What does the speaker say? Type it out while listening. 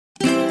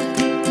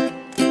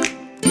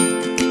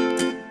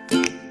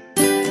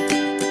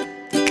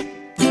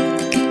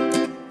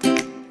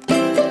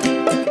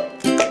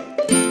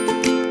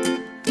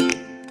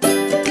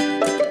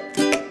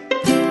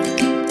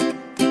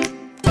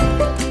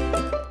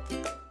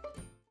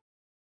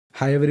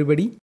Hi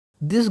everybody.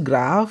 This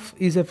graph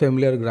is a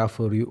familiar graph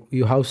for you.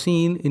 You have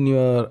seen in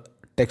your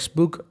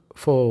textbook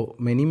for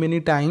many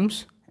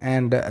times,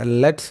 and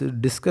let's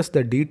discuss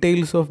the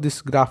details of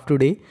this graph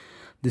today.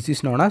 This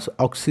is known as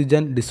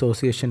Oxygen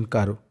Dissociation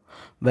Curve.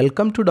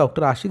 Welcome to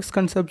Dr. Ashiq's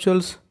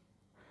Conceptuals.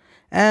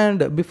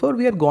 And before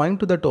we are going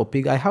to the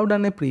topic, I have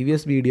done a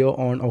previous video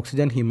on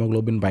oxygen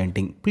hemoglobin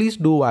binding. Please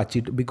do watch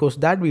it because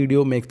that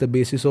video makes the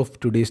basis of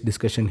today's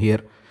discussion here.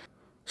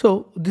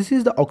 So this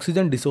is the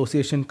oxygen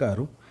dissociation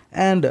curve,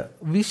 and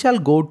we shall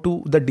go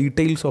to the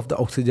details of the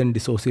oxygen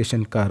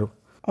dissociation curve.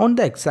 On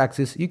the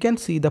x-axis, you can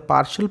see the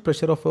partial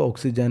pressure of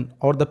oxygen,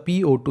 or the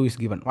PO2 is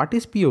given. What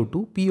is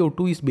PO2?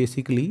 PO2 is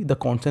basically the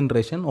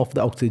concentration of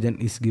the oxygen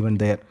is given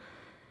there.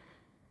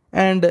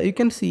 And you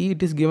can see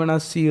it is given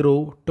as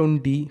 0,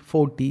 20,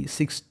 40,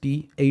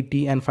 60,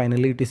 80, and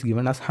finally it is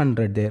given as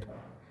 100 there.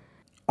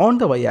 On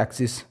the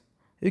y-axis,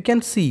 you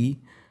can see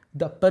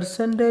the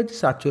percentage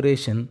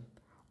saturation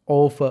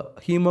of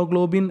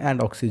hemoglobin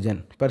and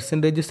oxygen,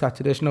 percentage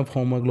saturation of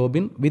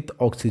hemoglobin with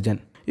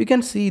oxygen. You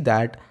can see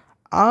that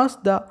as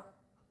the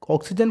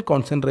oxygen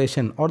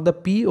concentration or the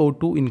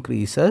PO2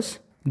 increases,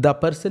 the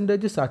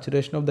percentage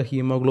saturation of the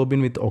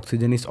hemoglobin with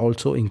oxygen is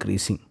also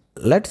increasing.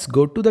 Let's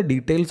go to the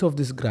details of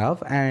this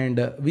graph,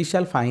 and we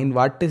shall find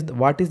what is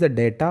the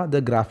data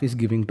the graph is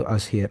giving to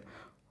us here.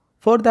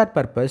 For that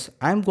purpose,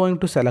 I am going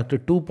to select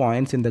 2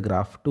 points in the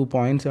graph, 2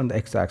 points on the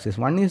x-axis.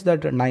 One is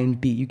that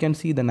 90, you can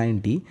see the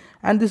 90,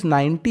 and this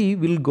 90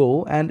 will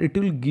go and it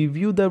will give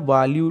you the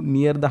value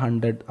near the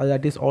 100,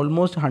 that is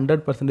almost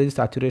 100%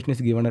 saturation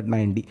is given at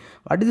 90.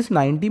 What is this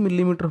 90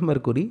 millimeter of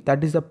mercury?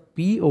 That is the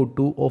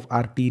PO2 of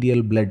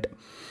arterial blood.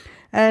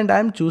 And I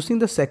am choosing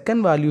the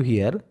second value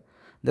here.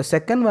 The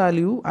second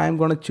value I am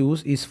going to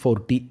choose is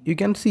 40. You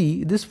can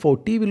see this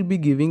 40 will be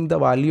giving the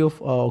value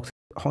of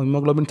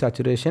hemoglobin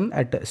saturation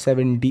at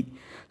 70.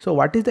 So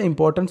what is the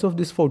importance of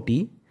this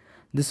 40?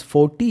 This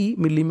 40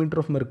 millimeter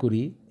of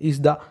mercury is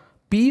the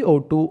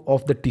PO2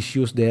 of the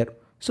tissues there.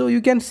 So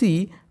you can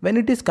see when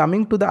it is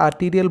coming to the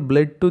arterial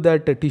blood to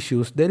that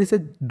tissues, there is a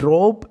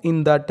drop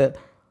in that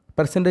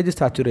percentage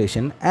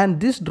saturation,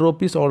 and this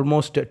drop is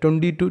almost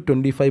 20 to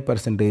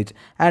 25%,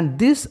 and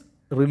this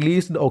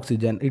released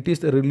oxygen, it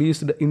is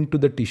released into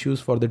the tissues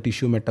for the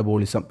tissue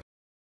metabolism.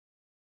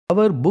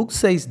 Our book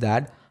says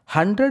that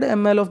 100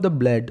 ml of the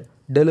blood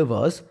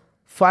delivers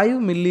 5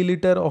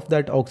 milliliter of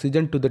that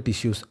oxygen to the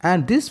tissues,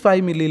 and this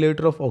 5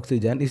 milliliter of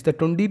oxygen is the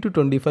 20 to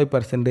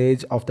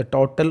 25% of the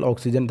total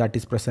oxygen that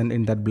is present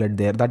in that blood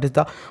there. That is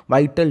the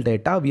vital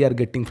data we are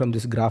getting from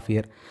this graph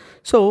here.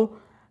 So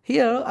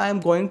here I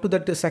am going to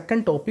the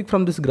second topic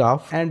from this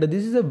graph, and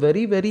this is a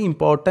very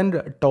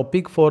important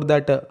topic for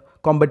that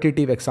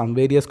competitive exam.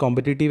 Various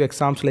competitive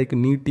exams like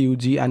NEET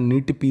UG and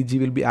NEET PG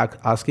will be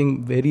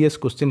asking various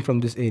questions from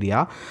this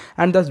area,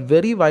 and that's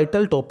very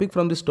vital topic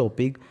from this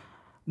topic,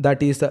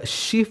 that is the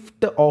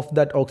shift of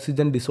that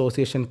oxygen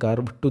dissociation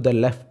curve to the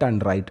left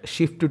and right,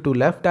 shift to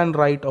left and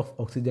right of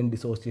oxygen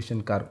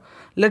dissociation curve.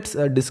 Let's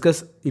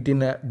discuss it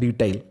in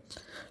detail.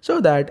 So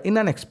that in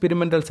an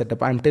experimental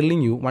setup, I am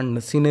telling you one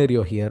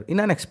scenario here. In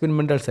an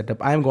experimental setup,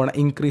 I am going to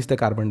increase the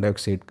carbon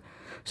dioxide.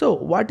 So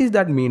what is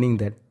that meaning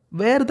that?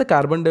 Where the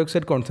carbon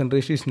dioxide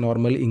concentration is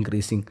normally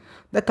increasing,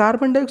 the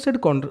carbon dioxide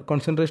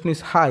concentration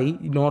is high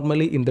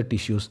normally in the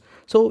tissues.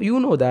 So you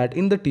know that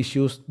in the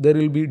tissues there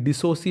will be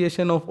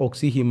dissociation of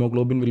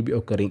oxyhemoglobin will be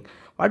occurring.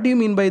 What do you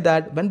mean by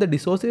that? When the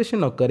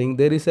dissociation occurring,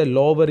 there is a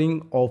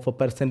lowering of a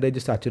percentage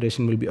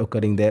saturation will be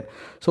occurring there.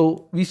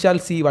 So we shall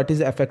see what is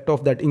the effect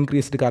of that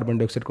increased carbon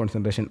dioxide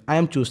concentration. I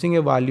am choosing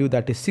a value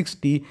that is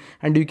 60,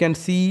 and you can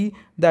see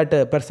that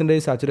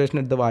percentage saturation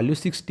at the value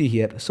 60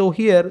 here. So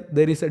here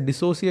there is a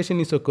dissociation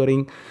is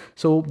occurring.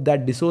 So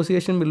that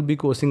dissociation will be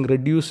causing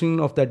reducing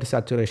of that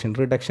saturation,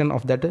 reduction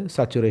of that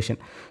saturation.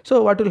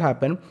 So what will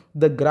happen?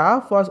 The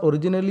graph was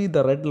originally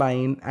the red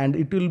line, and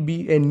it will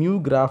be a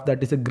new graph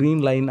that is a green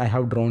line I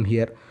have drawn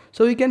here.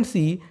 So you can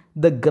see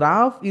the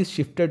graph is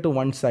shifted to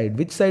one side.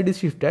 Which side is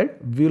shifted?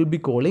 We will be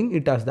calling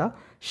it as the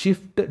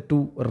shift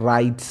to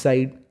right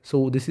side.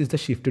 So this is the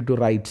shift to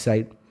right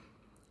side.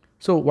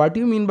 So what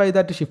do you mean by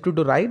that shift to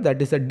right?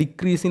 That is a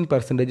decrease in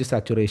percentage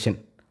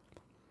saturation.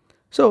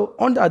 So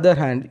on the other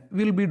hand,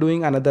 we'll be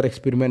doing another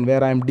experiment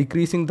where I am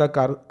decreasing the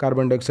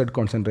carbon dioxide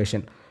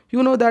concentration.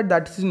 You know that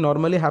that is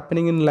normally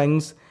happening in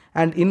lungs,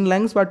 and in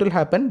lungs what will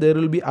happen? There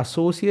will be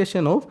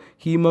association of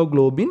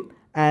hemoglobin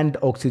and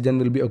oxygen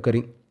will be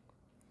occurring.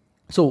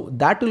 So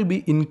that will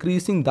be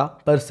increasing the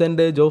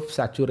percentage of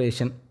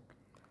saturation.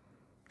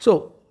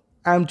 So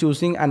I am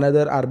choosing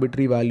another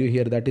arbitrary value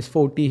here, that is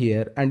 40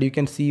 here, and you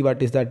can see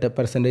what is that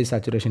percentage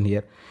saturation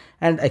here.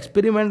 And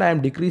experiment, I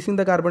am decreasing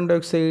the carbon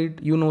dioxide,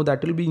 you know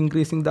that will be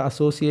increasing the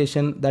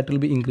association, that will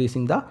be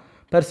increasing the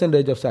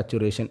percentage of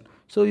saturation.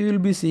 So you will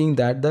be seeing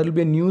that there will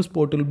be a new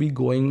spot will be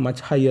going much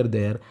higher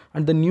there,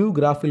 and the new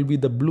graph will be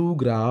the blue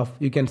graph.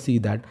 You can see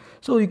that.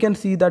 So you can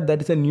see that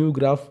that is a new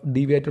graph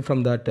deviated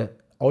from that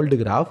old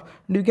graph,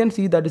 and you can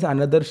see that is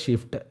another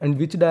shift. And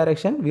which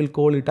direction? We'll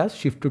call it as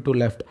shift to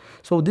left.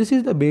 So this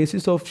is the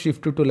basis of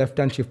shift to left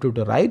and shift to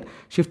right.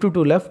 Shift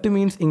to left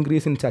means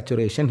increase in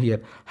saturation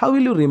here. How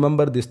will you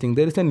remember this thing?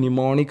 There is a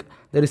mnemonic.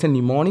 There is a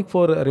mnemonic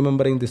for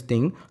remembering this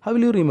thing. How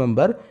will you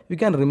remember? You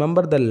can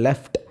remember the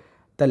left.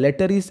 The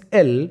letter is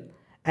L,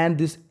 and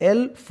this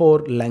L for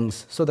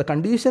lengths. So the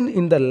condition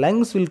in the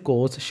lengths will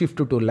cause shift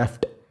to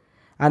left.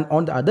 And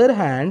on the other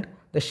hand,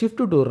 the shift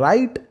to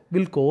right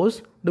will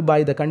caused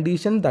by the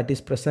condition that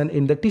is present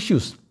in the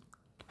tissues.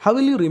 How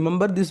will you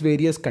remember these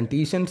various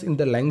conditions in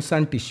the lengths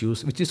and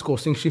tissues which is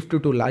causing shift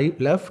to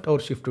left or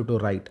shift to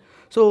right?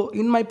 So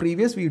in my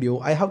previous video,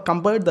 I have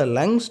compared the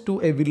lengths to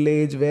a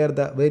village where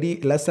the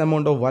very less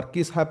amount of work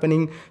is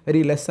happening,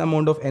 very less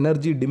amount of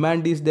energy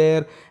demand is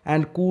there,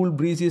 and cool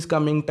breeze is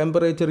coming,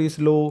 temperature is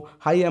low,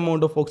 high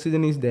amount of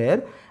oxygen is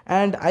there.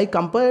 And I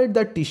compared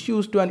the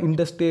tissues to an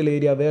industrial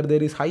area where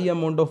there is high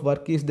amount of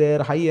work is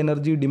there, high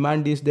energy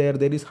demand is there,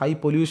 there is high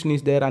pollution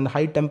is there, and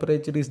high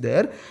temperature is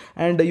there.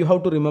 And you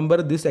have to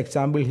remember this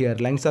example here,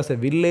 lengths as a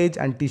village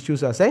and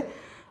tissues as a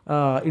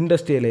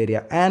industrial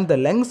area, and the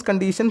lengths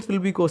conditions will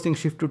be causing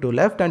shift to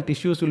left and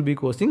tissues will be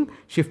causing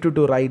shift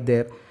to right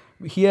there.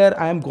 Here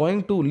I am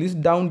going to list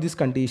down this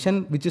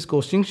condition which is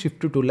causing shift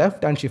to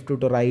left and shift to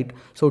right.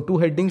 So two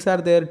headings are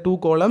there, two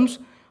columns.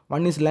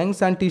 One is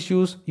lengths and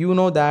tissues. You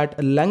know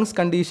that lengths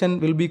condition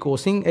will be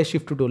causing a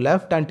shift to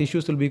left and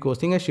tissues will be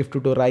causing a shift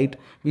to right.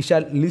 We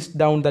shall list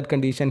down that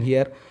condition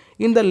here.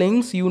 In the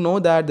lengths, you know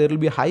that there will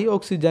be high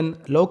oxygen,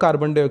 low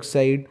carbon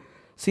dioxide.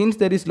 Since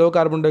there is low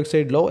carbon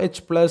dioxide, low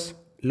H plus,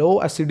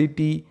 low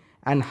acidity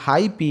and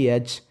high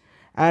pH,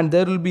 and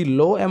there will be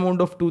low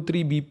amount of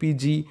 2,3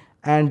 BPG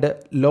and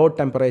low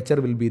temperature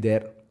will be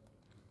there.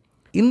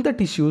 In the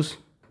tissues,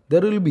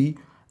 there will be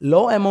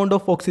low amount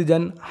of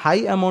oxygen,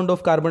 high amount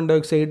of carbon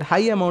dioxide,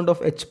 high amount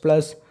of H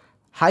plus,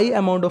 high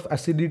amount of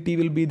acidity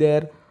will be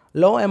there,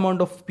 low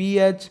amount of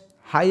pH,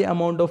 high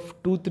amount of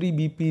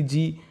 2,3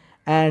 BPG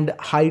and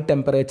high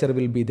temperature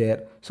will be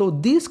there. So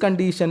these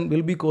condition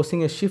will be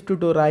causing a shift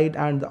to right,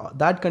 and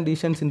that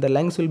conditions in the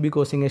lengths will be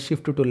causing a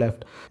shift to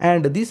left.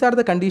 And these are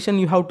the condition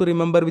you have to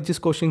remember which is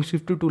causing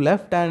shift to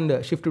left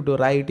and shift to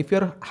right. If you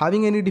are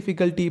having any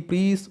difficulty,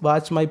 please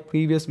watch my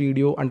previous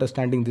video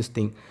understanding this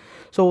thing.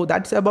 So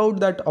that's about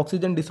that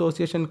oxygen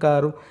dissociation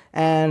curve,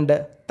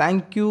 and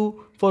thank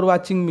you for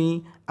watching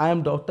me. I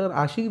am Dr.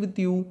 Ashiq with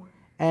you.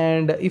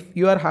 And if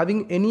you are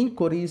having any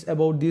queries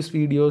about these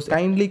videos,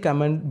 kindly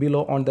comment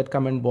below on that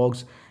comment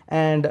box,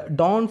 and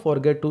don't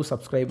forget to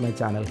subscribe my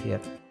channel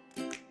here.